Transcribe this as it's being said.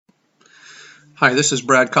Hi, this is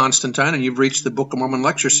Brad Constantine, and you've reached the Book of Mormon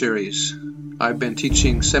lecture series. I've been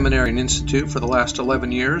teaching Seminary and Institute for the last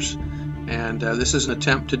 11 years, and this is an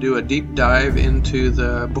attempt to do a deep dive into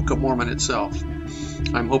the Book of Mormon itself.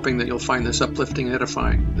 I'm hoping that you'll find this uplifting and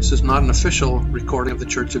edifying. This is not an official recording of the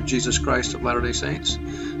Church of Jesus Christ of Latter-day Saints,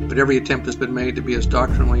 but every attempt has been made to be as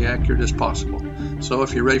doctrinally accurate as possible. So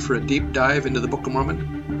if you're ready for a deep dive into the Book of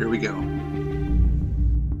Mormon, here we go.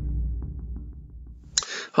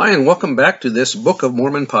 Hi, and welcome back to this Book of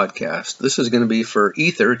Mormon podcast. This is going to be for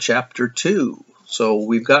Ether chapter 2. So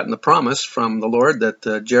we've gotten the promise from the Lord that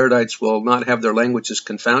the Jaredites will not have their languages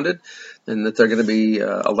confounded, and that they're going to be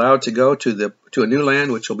allowed to go to a new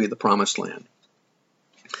land, which will be the Promised Land.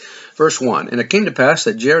 Verse 1, And it came to pass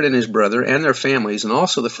that Jared and his brother and their families, and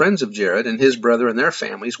also the friends of Jared and his brother and their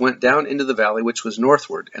families, went down into the valley which was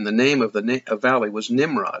northward, and the name of the valley was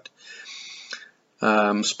Nimrod.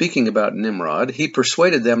 Speaking about Nimrod, he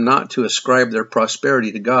persuaded them not to ascribe their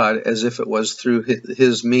prosperity to God as if it was through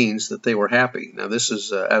his means that they were happy. Now this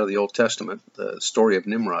is out of the Old Testament, the story of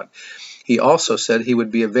Nimrod. He also said he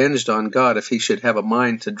would be avenged on God if he should have a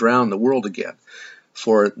mind to drown the world again,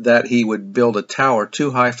 for that he would build a tower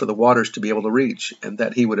too high for the waters to be able to reach, and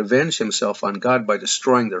that he would avenge himself on God by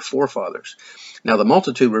destroying their forefathers. Now the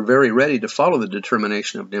multitude were very ready to follow the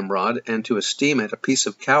determination of Nimrod, and to esteem it a piece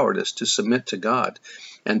of cowardice to submit to God,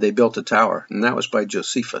 and they built a tower, and that was by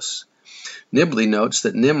Josephus. Nibley notes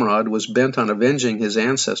that Nimrod was bent on avenging his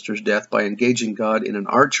ancestors' death by engaging God in an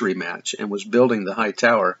archery match, and was building the high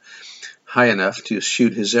tower high enough to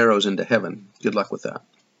shoot his arrows into heaven. Good luck with that.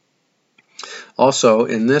 Also,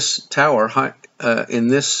 in this tower, in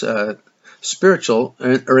this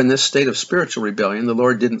state of spiritual rebellion, the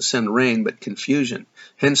Lord didn't send rain but confusion,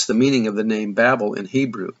 hence the meaning of the name Babel in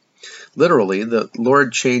Hebrew. Literally, the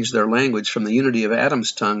Lord changed their language from the unity of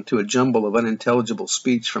Adam's tongue to a jumble of unintelligible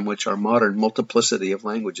speech from which our modern multiplicity of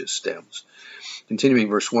languages stems. Continuing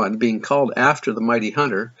verse 1, being called after the mighty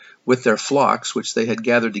hunter with their flocks, which they had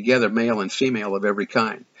gathered together, male and female of every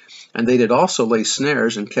kind. And they did also lay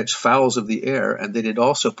snares and catch fowls of the air, and they did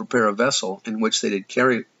also prepare a vessel in which they did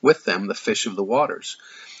carry with them the fish of the waters.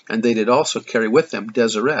 And they did also carry with them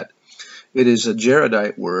Deseret. It is a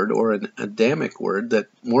Jaredite word, or an Adamic word, that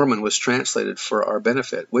Mormon was translated for our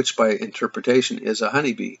benefit, which by interpretation is a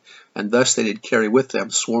honeybee. And thus they did carry with them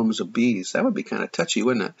swarms of bees. That would be kind of touchy,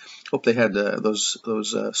 wouldn't it? Hope they had those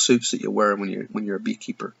suits that you wear when you're a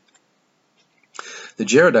beekeeper. The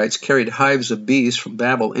Jaredites carried hives of bees from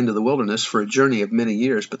Babel into the wilderness for a journey of many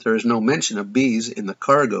years, but there is no mention of bees in the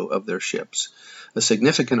cargo of their ships. A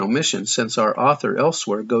significant omission, since our author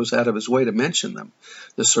elsewhere goes out of his way to mention them.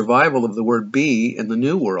 The survival of the word bee in the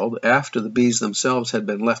New World, after the bees themselves had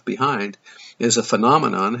been left behind, is a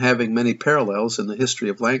phenomenon having many parallels in the history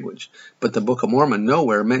of language, but the Book of Mormon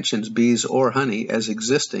nowhere mentions bees or honey as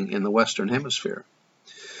existing in the Western Hemisphere.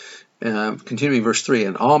 Continuing verse 3,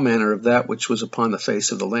 and all manner of that which was upon the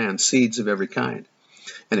face of the land, seeds of every kind.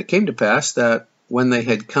 And it came to pass that when they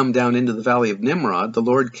had come down into the valley of Nimrod, the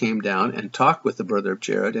Lord came down and talked with the brother of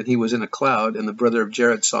Jared, and he was in a cloud, and the brother of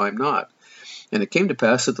Jared saw him not. And it came to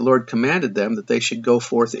pass that the Lord commanded them that they should go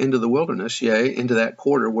forth into the wilderness, yea, into that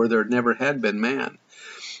quarter where there never had been man.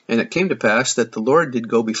 And it came to pass that the Lord did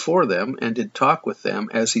go before them, and did talk with them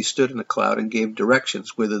as he stood in a cloud, and gave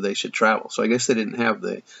directions whither they should travel. So I guess they didn't have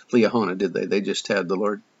the Liahona, did they? They just had the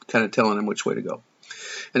Lord kind of telling them which way to go.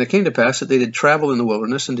 And it came to pass that they did travel in the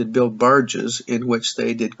wilderness, and did build barges, in which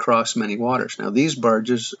they did cross many waters. Now these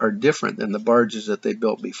barges are different than the barges that they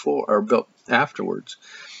built before, or built afterwards.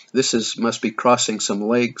 This must be crossing some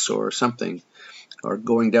lakes or something, or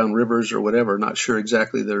going down rivers or whatever. Not sure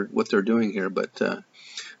exactly what they're doing here, but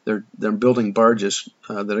they're building barges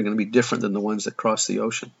that are going to be different than the ones that cross the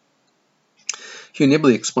ocean. Hugh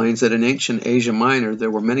Nibley explains that in ancient Asia Minor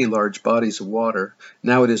there were many large bodies of water.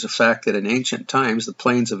 Now it is a fact that in ancient times the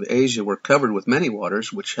plains of Asia were covered with many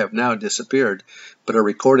waters, which have now disappeared, but are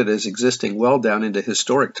recorded as existing well down into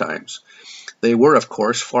historic times. They were, of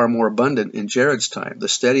course, far more abundant in Jared's time. The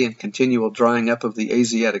steady and continual drying up of the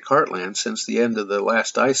Asiatic heartland since the end of the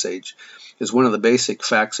last ice age is one of the basic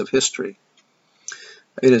facts of history.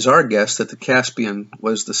 It is our guess that the Caspian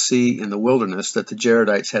was the sea in the wilderness that the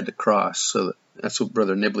Jaredites had to cross. So that's what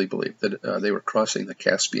Brother Nibley believed, that they were crossing the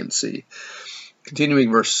Caspian Sea.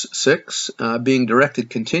 Continuing verse 6, being directed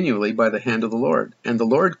continually by the hand of the Lord. And the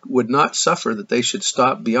Lord would not suffer that they should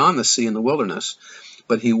stop beyond the sea in the wilderness,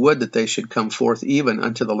 but he would that they should come forth even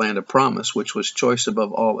unto the land of promise, which was choice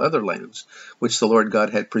above all other lands, which the Lord God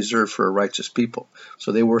had preserved for a righteous people.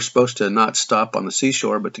 So they were supposed to not stop on the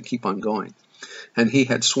seashore, but to keep on going. And he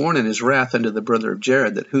had sworn in his wrath unto the brother of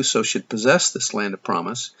Jared, that whoso should possess this land of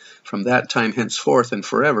promise, from that time henceforth and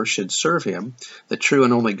forever should serve him, the true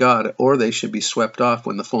and only God, or they should be swept off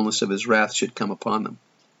when the fullness of his wrath should come upon them.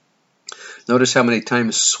 Notice how many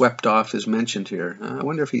times swept off is mentioned here. I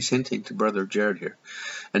wonder if he's hinting to brother Jared here.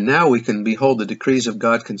 And now we can behold the decrees of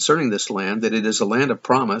God concerning this land, that it is a land of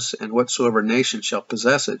promise, and whatsoever nation shall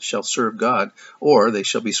possess it shall serve God, or they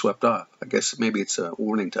shall be swept off. I guess maybe it's a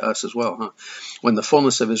warning to us as well, huh? When the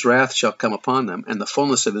fullness of his wrath shall come upon them, and the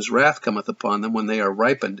fullness of his wrath cometh upon them when they are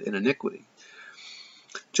ripened in iniquity.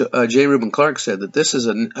 J. Reuben Clark said that this is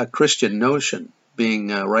a Christian notion, being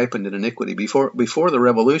ripened in iniquity. Before the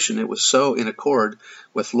revolution, it was so in accord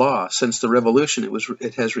with law. Since the revolution,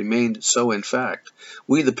 it has remained so in fact.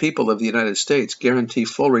 We, the people of the United States, guarantee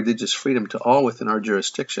full religious freedom to all within our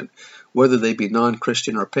jurisdiction, whether they be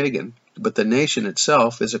non-Christian or pagan, but the nation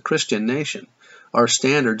itself is a Christian nation. Our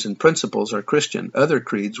standards and principles are Christian. Other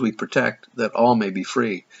creeds we protect, that all may be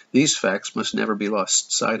free. These facts must never be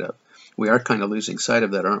lost sight of. We are kind of losing sight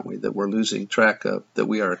of that, aren't we? That we're losing track of, that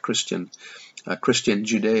we are a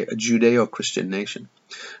Judeo-Christian nation.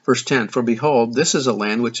 Verse 10, For behold, this is a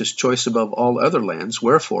land which is choice above all other lands,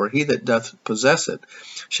 wherefore he that doth possess it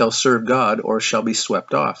shall serve God, or shall be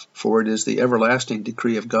swept off. For it is the everlasting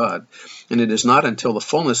decree of God, and it is not until the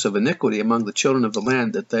fullness of iniquity among the children of the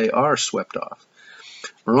land that they are swept off.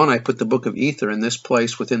 Moroni put the Book of Ether in this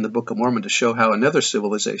place within the Book of Mormon to show how another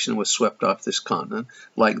civilization was swept off this continent,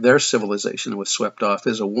 like their civilization was swept off,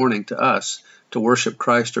 as a warning to us to worship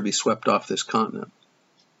Christ or be swept off this continent.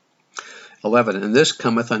 11, And this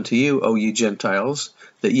cometh unto you, O ye Gentiles,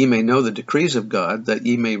 that ye may know the decrees of God, that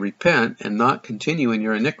ye may repent and not continue in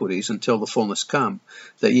your iniquities until the fullness come,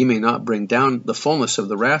 that ye may not bring down the fullness of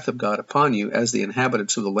the wrath of God upon you, as the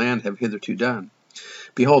inhabitants of the land have hitherto done.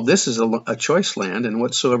 Behold, this is a choice land, and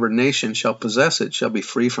whatsoever nation shall possess it shall be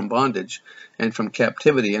free from bondage, and from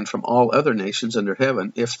captivity, and from all other nations under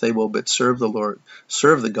heaven, if they will but serve the Lord,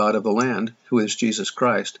 serve the God of the land, who is Jesus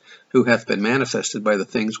Christ, who hath been manifested by the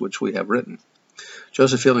things which we have written.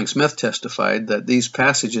 Joseph Fielding Smith testified that these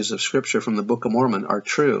passages of Scripture from the Book of Mormon are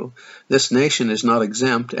true. This nation is not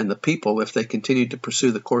exempt, and the people, if they continue to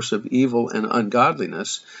pursue the course of evil and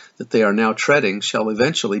ungodliness that they are now treading, shall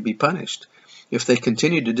eventually be punished. If they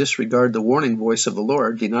continue to disregard the warning voice of the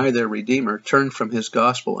Lord, deny their Redeemer, turn from his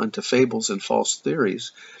gospel unto fables and false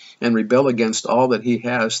theories, and rebel against all that he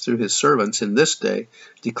has through his servants in this day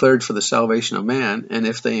declared for the salvation of man, and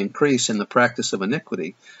if they increase in the practice of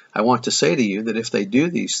iniquity, I want to say to you that if they do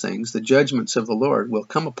these things, the judgments of the Lord will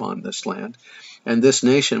come upon this land, and this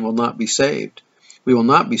nation will not be saved. We will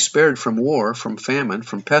not be spared from war, from famine,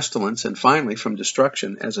 from pestilence, and finally from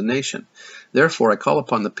destruction as a nation. Therefore I call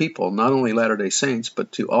upon the people, not only Latter-day Saints,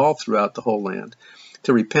 but to all throughout the whole land,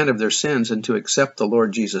 to repent of their sins and to accept the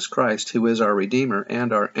Lord Jesus Christ, who is our Redeemer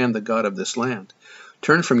and the God of this land.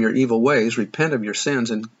 Turn from your evil ways, repent of your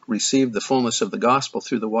sins, and receive the fullness of the gospel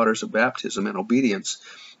through the waters of baptism and obedience,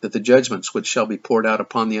 that the judgments which shall be poured out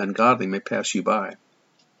upon the ungodly may pass you by.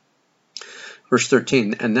 Verse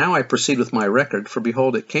 13, And now I proceed with my record, for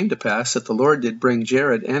behold, it came to pass that the Lord did bring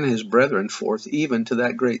Jared and his brethren forth, even to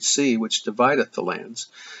that great sea which divideth the lands.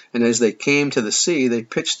 And as they came to the sea, they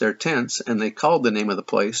pitched their tents, and they called the name of the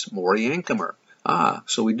place Moriancumer.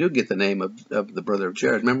 So we do get the name of the brother of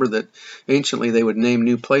Jared. Remember that anciently they would name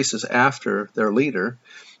new places after their leader.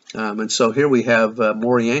 And so here we have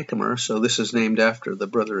Moriancumer, so this is named after the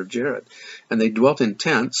brother of Jared. And they dwelt in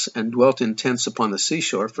tents, and dwelt in tents upon the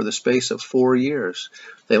seashore for the space of 4 years.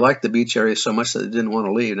 They liked the beach area so much that they didn't want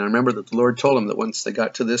to leave. And I remember that the Lord told them that once they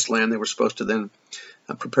got to this land, they were supposed to then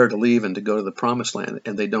prepare to leave and to go to the promised land,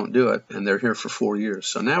 and they don't do it, and they're here for 4 years.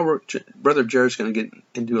 So now brother Jared's going to get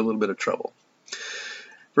into a little bit of trouble.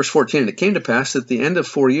 Verse 14, And it came to pass at the end of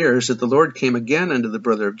 4 years that the Lord came again unto the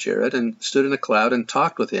brother of Jared, and stood in a cloud, and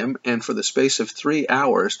talked with him. And for the space of 3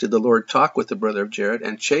 hours did the Lord talk with the brother of Jared,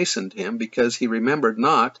 and chastened him, because he remembered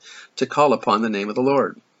not to call upon the name of the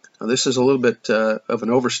Lord. Now this is a little bit of an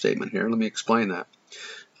overstatement here. Let me explain that.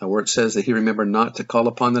 Where it says that he remembered not to call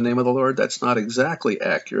upon the name of the Lord, that's not exactly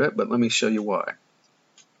accurate, but let me show you why.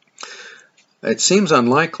 It seems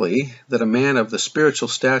unlikely that a man of the spiritual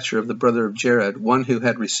stature of the brother of Jared, one who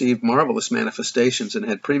had received marvelous manifestations and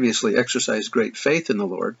had previously exercised great faith in the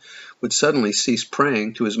Lord, would suddenly cease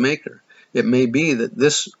praying to his Maker. It may be that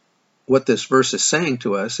this what this verse is saying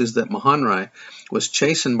to us is that Mahonri was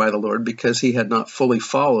chastened by the Lord because he had not fully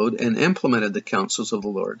followed and implemented the counsels of the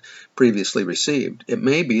Lord previously received. It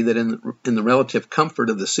may be that in the relative comfort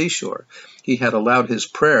of the seashore, he had allowed his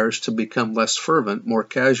prayers to become less fervent, more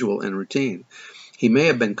casual and routine. He may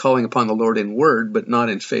have been calling upon the Lord in word, but not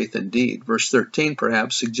in faith and deed. Verse 13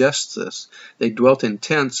 perhaps suggests this. They dwelt in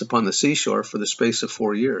tents upon the seashore for the space of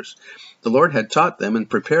 4 years. The Lord had taught them and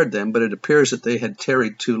prepared them, but it appears that they had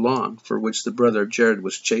tarried too long, for which the brother of Jared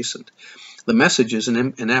was chastened. The messages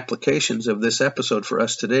and applications of this episode for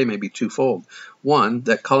us today may be twofold. One,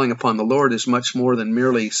 that calling upon the Lord is much more than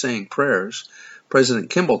merely saying prayers.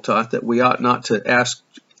 President Kimball taught that we ought not to ask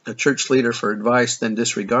a church leader for advice, then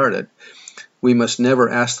disregard it. We must never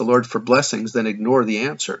ask the Lord for blessings, then ignore the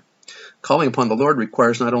answer. Calling upon the Lord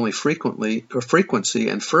requires not only frequency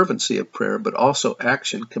and fervency of prayer, but also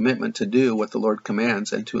action, commitment to do what the Lord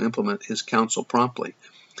commands and to implement his counsel promptly.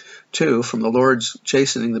 2, from the Lord's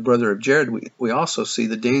chastening the brother of Jared, we also see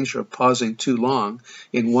the danger of pausing too long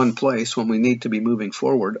in one place when we need to be moving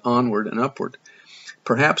forward, onward, and upward.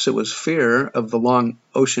 Perhaps it was fear of the long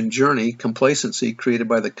ocean journey, complacency created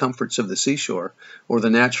by the comforts of the seashore, or the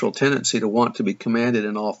natural tendency to want to be commanded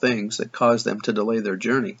in all things that caused them to delay their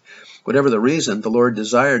journey. Whatever the reason, the Lord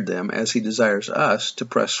desired them, as he desires us, to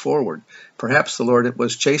press forward. Perhaps the Lord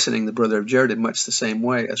was chastening the brother of Jared in much the same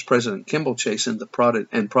way as President Kimball chastened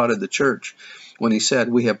and prodded the church when he said,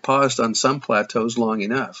 "We have paused on some plateaus long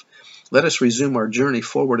enough. Let us resume our journey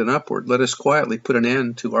forward and upward. Let us quietly put an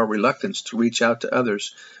end to our reluctance to reach out to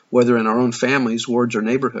others, whether in our own families, wards, or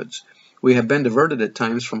neighborhoods. We have been diverted at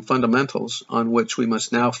times from fundamentals on which we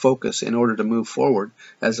must now focus in order to move forward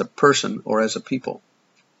as a person or as a people."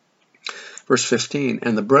 Verse 15,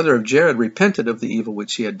 "And the brother of Jared repented of the evil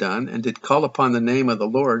which he had done, and did call upon the name of the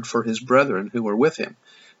Lord for his brethren who were with him.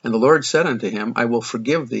 And the Lord said unto him, I will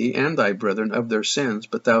forgive thee and thy brethren of their sins,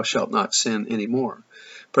 but thou shalt not sin any more."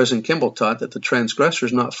 President Kimball taught that the transgressor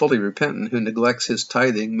is not fully repentant who neglects his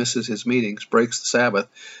tithing, misses his meetings, breaks the Sabbath,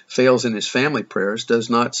 fails in his family prayers, does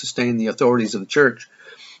not sustain the authorities of the church,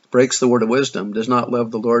 breaks the word of wisdom, does not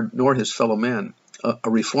love the Lord nor his fellow men. A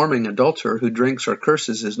reforming adulterer who drinks or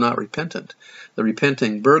curses is not repentant. The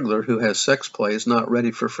repenting burglar who has sex play is not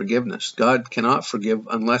ready for forgiveness. God cannot forgive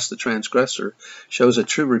unless the transgressor shows a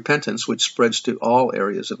true repentance which spreads to all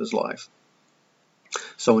areas of his life.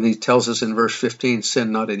 So when he tells us in verse 15,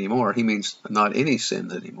 sin not anymore, he means not any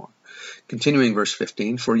sins anymore. Continuing verse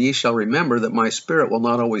 15, "For ye shall remember that my spirit will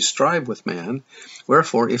not always strive with man.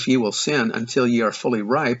 Wherefore, if ye will sin until ye are fully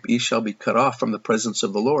ripe, ye shall be cut off from the presence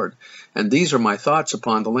of the Lord. And these are my thoughts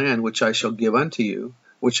upon the land which I shall give unto you,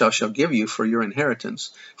 which I shall give you for your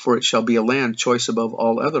inheritance, for it shall be a land choice above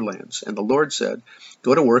all other lands. And the Lord said,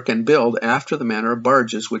 Go to work and build after the manner of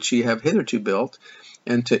barges which ye have hitherto built.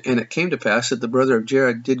 And it came to pass that the brother of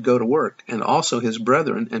Jared did go to work, and also his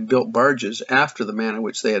brethren, and built barges after the manner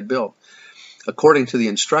which they had built, according to the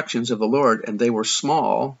instructions of the Lord. And they were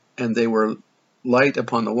small, and they were light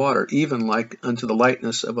upon the water, even like unto the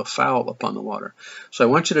lightness of a fowl upon the water." So I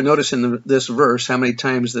want you to notice in this verse how many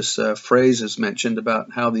times this phrase is mentioned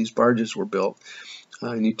about how these barges were built.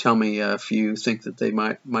 And you tell me if you think that they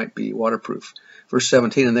might be waterproof. Verse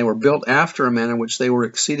 17, "And they were built after a manner which they were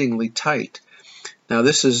exceedingly tight." Now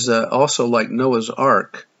this is also like Noah's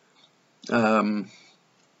Ark. Alrighty,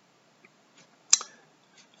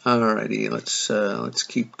 let's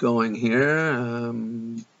keep going here.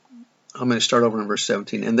 I'm going to start over in verse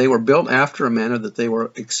 17. "And they were built after a manner that they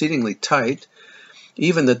were exceedingly tight,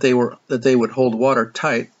 even that they would hold water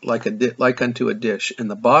tight like unto a dish. And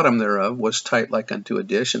the bottom thereof was tight like unto a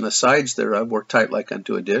dish, and the sides thereof were tight like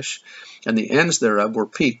unto a dish, and the ends thereof were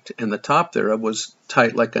peaked, and the top thereof was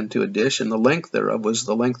tight like unto a dish, and the length thereof was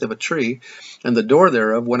the length of a tree, and the door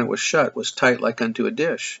thereof, when it was shut, was tight like unto a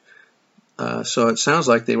dish." So it sounds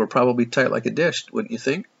like they were probably tight like a dish, wouldn't you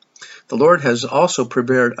think? The Lord has also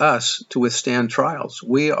prepared us to withstand trials.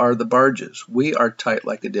 We are the barges. We are tight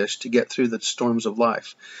like a dish to get through the storms of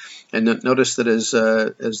life. And notice that as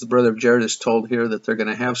the brother of Jared is told here that they're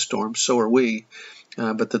going to have storms, so are we,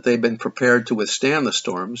 but that they've been prepared to withstand the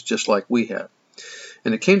storms just like we have.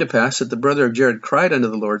 "And it came to pass that the brother of Jared cried unto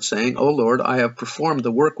the Lord, saying, O Lord, I have performed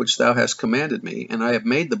the work which thou hast commanded me, and I have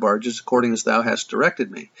made the barges according as thou hast directed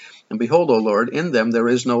me. And behold, O Lord, in them there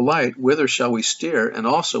is no light. Whither shall we steer? And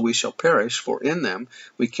also we shall perish, for in them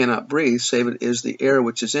we cannot breathe, save it is the air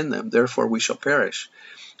which is in them. Therefore we shall perish.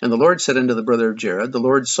 And the Lord said unto the brother of Jared," the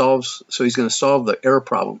Lord solves, so he's going to solve the air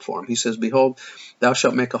problem for him. He says, "Behold, thou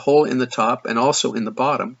shalt make a hole in the top and also in the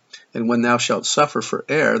bottom, And when thou shalt suffer for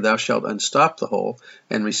air, thou shalt unstop the hole,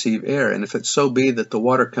 and receive air. And if it so be that the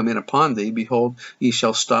water come in upon thee, behold, ye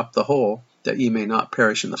shall stop the hole, that ye may not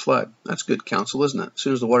perish in the flood. That's good counsel, isn't it? As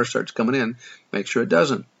soon as the water starts coming in, make sure it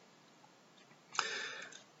doesn't.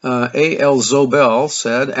 A.L. Zobel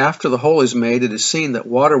said, after the hole is made, it is seen that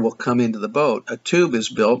water will come into the boat. A tube is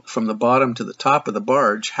built from the bottom to the top of the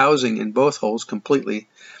barge, housing in both holes completely.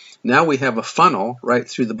 Now we have a funnel right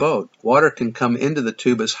through the boat. Water can come into the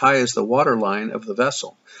tube as high as the water line of the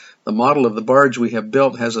vessel. The model of the barge we have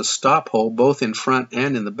built has a stop hole both in front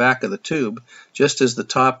and in the back of the tube, just as the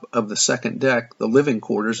top of the second deck, the living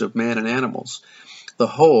quarters of man and animals. The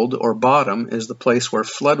hold, or bottom, is the place where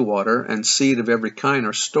flood water and seed of every kind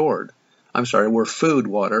are stored. Where food,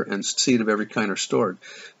 water, and seed of every kind are stored.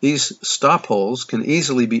 These stop holes can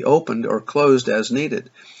easily be opened or closed as needed.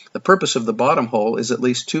 The purpose of the bottom hole is at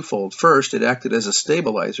least twofold. First, it acted as a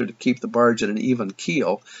stabilizer to keep the barge at an even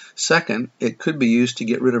keel. Second, it could be used to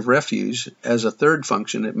get rid of refuse. As a third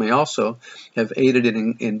function, it may also have aided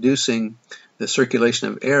in inducing the circulation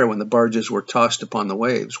of air when the barges were tossed upon the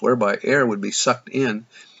waves, whereby air would be sucked in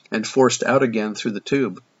and forced out again through the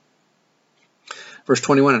tube. Verse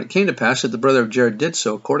 21, and it came to pass that the brother of Jared did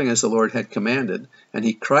so, according as the Lord had commanded. And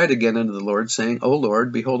he cried again unto the Lord, saying, O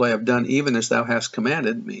Lord, behold, I have done even as thou hast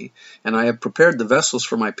commanded me, and I have prepared the vessels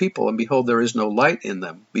for my people, and behold, there is no light in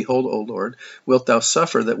them. Behold, O Lord, wilt thou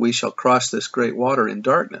suffer that we shall cross this great water in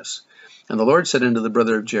darkness? And the Lord said unto the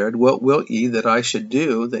brother of Jared, What wilt ye that I should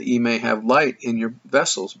do, that ye may have light in your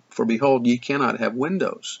vessels? For behold, ye cannot have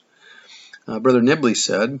windows. Brother Nibley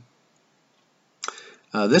said,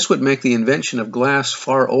 this would make the invention of glass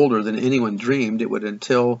far older than anyone dreamed. It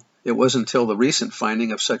was until the recent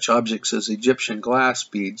finding of such objects as Egyptian glass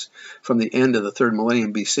beads from the end of the 3rd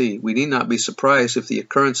millennium BC. We need not be surprised if the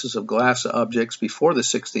occurrences of glass objects before the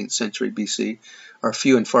 16th century BC are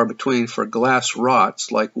few and far between, for glass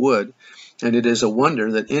rots like wood, and it is a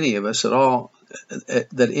wonder that any of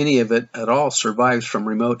it at all survives from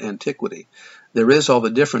remote antiquity. There is all the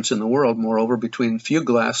difference in the world, moreover, between few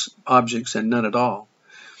glass objects and none at all.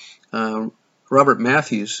 Robert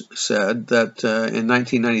Matthews said that in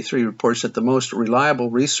 1993 reports that the most reliable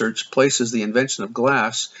research places the invention of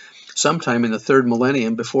glass sometime in the 3rd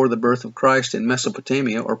millennium before the birth of Christ in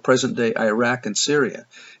Mesopotamia or present-day Iraq and Syria.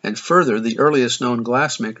 And further, the earliest known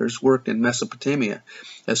glassmakers worked in Mesopotamia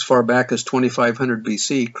as far back as 2500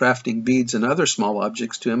 BC, crafting beads and other small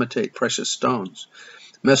objects to imitate precious stones.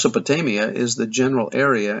 Mesopotamia is the general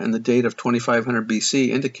area, and the date of 2500 BC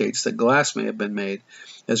indicates that glass may have been made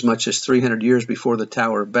as much as 300 years before the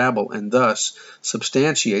Tower of Babel, and thus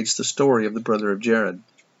substantiates the story of the brother of Jared.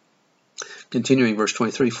 Continuing verse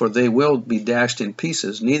 23, For they will be dashed in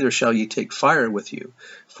pieces, neither shall ye take fire with you,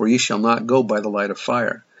 for ye shall not go by the light of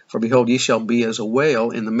fire. For behold, ye shall be as a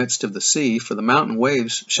whale in the midst of the sea, for the mountain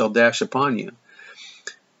waves shall dash upon you.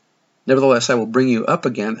 Nevertheless, I will bring you up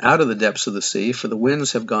again out of the depths of the sea, for the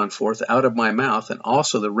winds have gone forth out of my mouth, and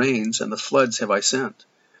also the rains and the floods have I sent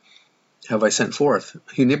forth.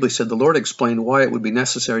 Hugh Nibley said the Lord explained why it would be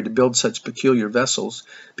necessary to build such peculiar vessels,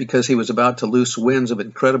 because he was about to loose winds of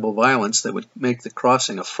incredible violence that would make the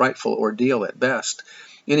crossing a frightful ordeal at best.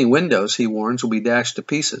 Any windows, he warns, will be dashed to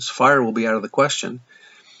pieces. Fire will be out of the question.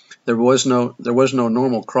 There was no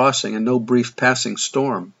normal crossing and no brief passing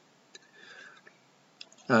storm.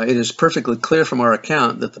 It is perfectly clear from our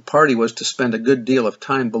account that the party was to spend a good deal of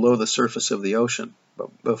time below the surface of the ocean,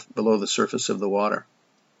 below the surface of the water.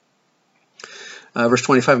 Verse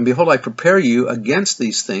 25, And behold, I prepare you against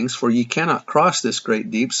these things, for ye cannot cross this great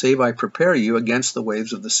deep, save I prepare you against the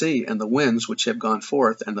waves of the sea, and the winds which have gone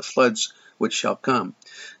forth, and the floods which shall come.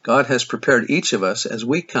 God has prepared each of us, as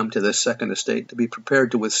we come to this second estate, to be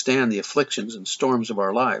prepared to withstand the afflictions and storms of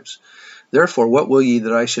our lives. Therefore, what will ye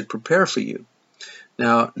that I should prepare for you?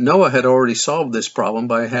 Now, Noah had already solved this problem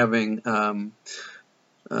by having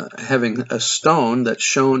a stone that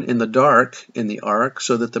shone in the dark in the ark,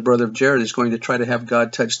 so that the brother of Jared is going to try to have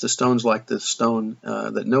God touch the stones like the stone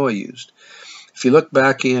that Noah used. If you look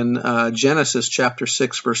back in Genesis chapter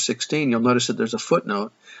 6, verse 16, you'll notice that there's a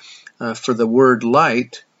footnote for the word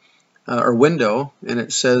light or window, and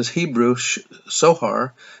it says Hebrew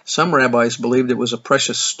sohar. Some rabbis believed it was a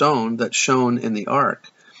precious stone that shone in the ark.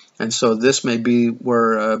 And so this may be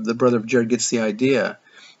where the brother of Jared gets the idea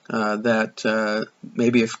that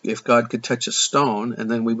maybe if God could touch a stone,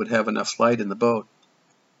 and then we would have enough light in the boat.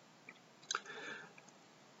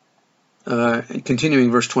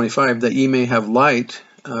 Continuing verse 25, that ye may have light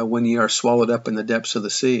when ye are swallowed up in the depths of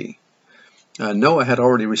the sea. Noah had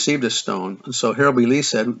already received a stone. And so Harold Lee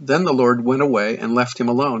said, then the Lord went away and left him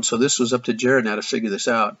alone. So this was up to Jared now to figure this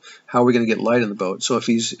out. How are we going to get light in the boat? So if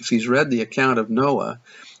he's read the account of Noah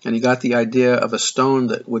and he got the idea of a stone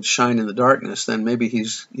that would shine in the darkness, then maybe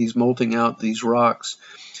he's molting out these rocks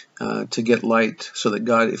to get light, so that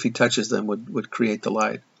God, if he touches them, would create the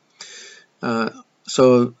light.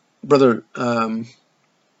 So, brother,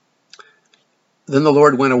 then the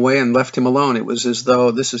Lord went away and left him alone. It was as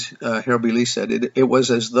though, this is Harold B. Lee said, it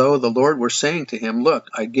was as though the Lord were saying to him, look,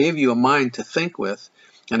 I gave you a mind to think with,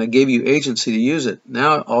 and I gave you agency to use it.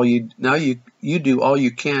 Now you do all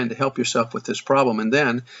you can to help yourself with this problem, and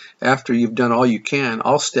then after you've done all you can,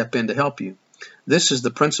 I'll step in to help you. This is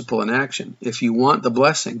the principle in action. If you want the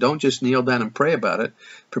blessing, don't just kneel down and pray about it.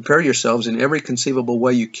 Prepare yourselves in every conceivable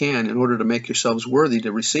way you can in order to make yourselves worthy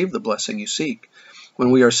to receive the blessing you seek.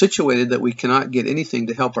 When we are situated that we cannot get anything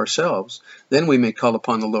to help ourselves, then we may call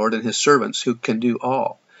upon the Lord and his servants who can do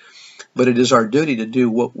all. But it is our duty to do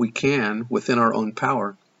what we can within our own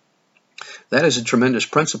power. That is a tremendous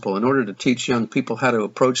principle. In order to teach young people how to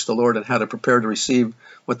approach the Lord and how to prepare to receive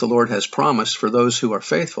what the Lord has promised for those who are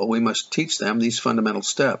faithful, we must teach them these fundamental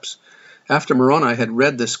steps. After Moroni had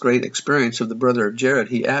read this great experience of the brother of Jared,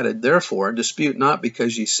 he added, therefore, dispute not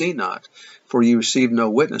because ye see not, for ye receive no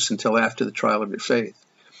witness until after the trial of your faith.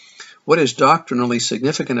 What is doctrinally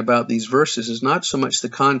significant about these verses is not so much the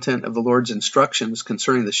content of the Lord's instructions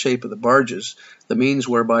concerning the shape of the barges, the means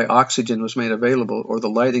whereby oxygen was made available, or the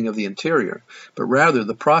lighting of the interior, but rather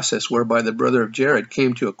the process whereby the brother of Jared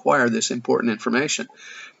came to acquire this important information.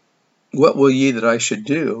 What will ye that I should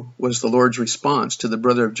do? Was the Lord's response to the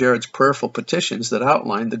brother of Jared's prayerful petitions that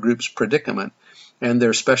outlined the group's predicament and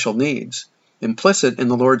their special needs. Implicit in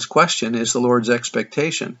the Lord's question is the Lord's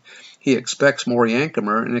expectation. He expects Maury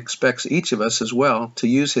Ankamer and expects each of us as well to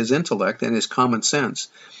use his intellect and his common sense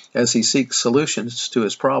as he seeks solutions to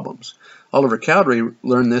his problems. Oliver Cowdery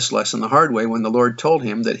learned this lesson the hard way when the Lord told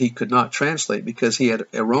him that he could not translate because he had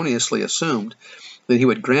erroneously assumed that he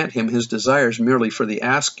would grant him his desires merely for the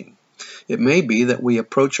asking. It may be that we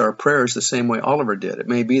approach our prayers the same way Oliver did. It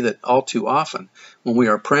may be that all too often, when we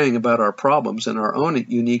are praying about our problems and our own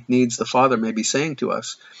unique needs, the Father may be saying to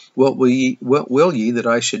us, what will ye that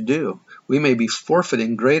I should do? We may be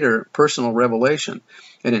forfeiting greater personal revelation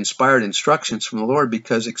and inspired instructions from the Lord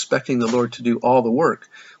because, expecting the Lord to do all the work,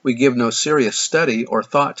 we give no serious study or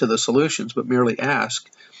thought to the solutions, but merely ask.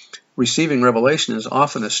 Receiving revelation is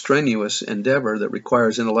often a strenuous endeavor that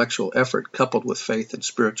requires intellectual effort coupled with faith and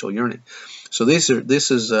spiritual yearning. So this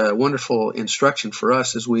is a wonderful instruction for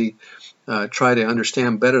us as we try to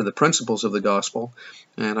understand better the principles of the gospel.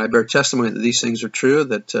 And I bear testimony that these things are true,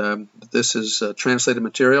 that this is translated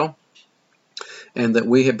material, and that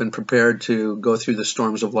we have been prepared to go through the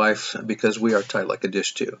storms of life because we are tight like a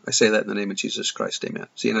dish too. I say that in the name of Jesus Christ. Amen.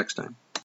 See you next time.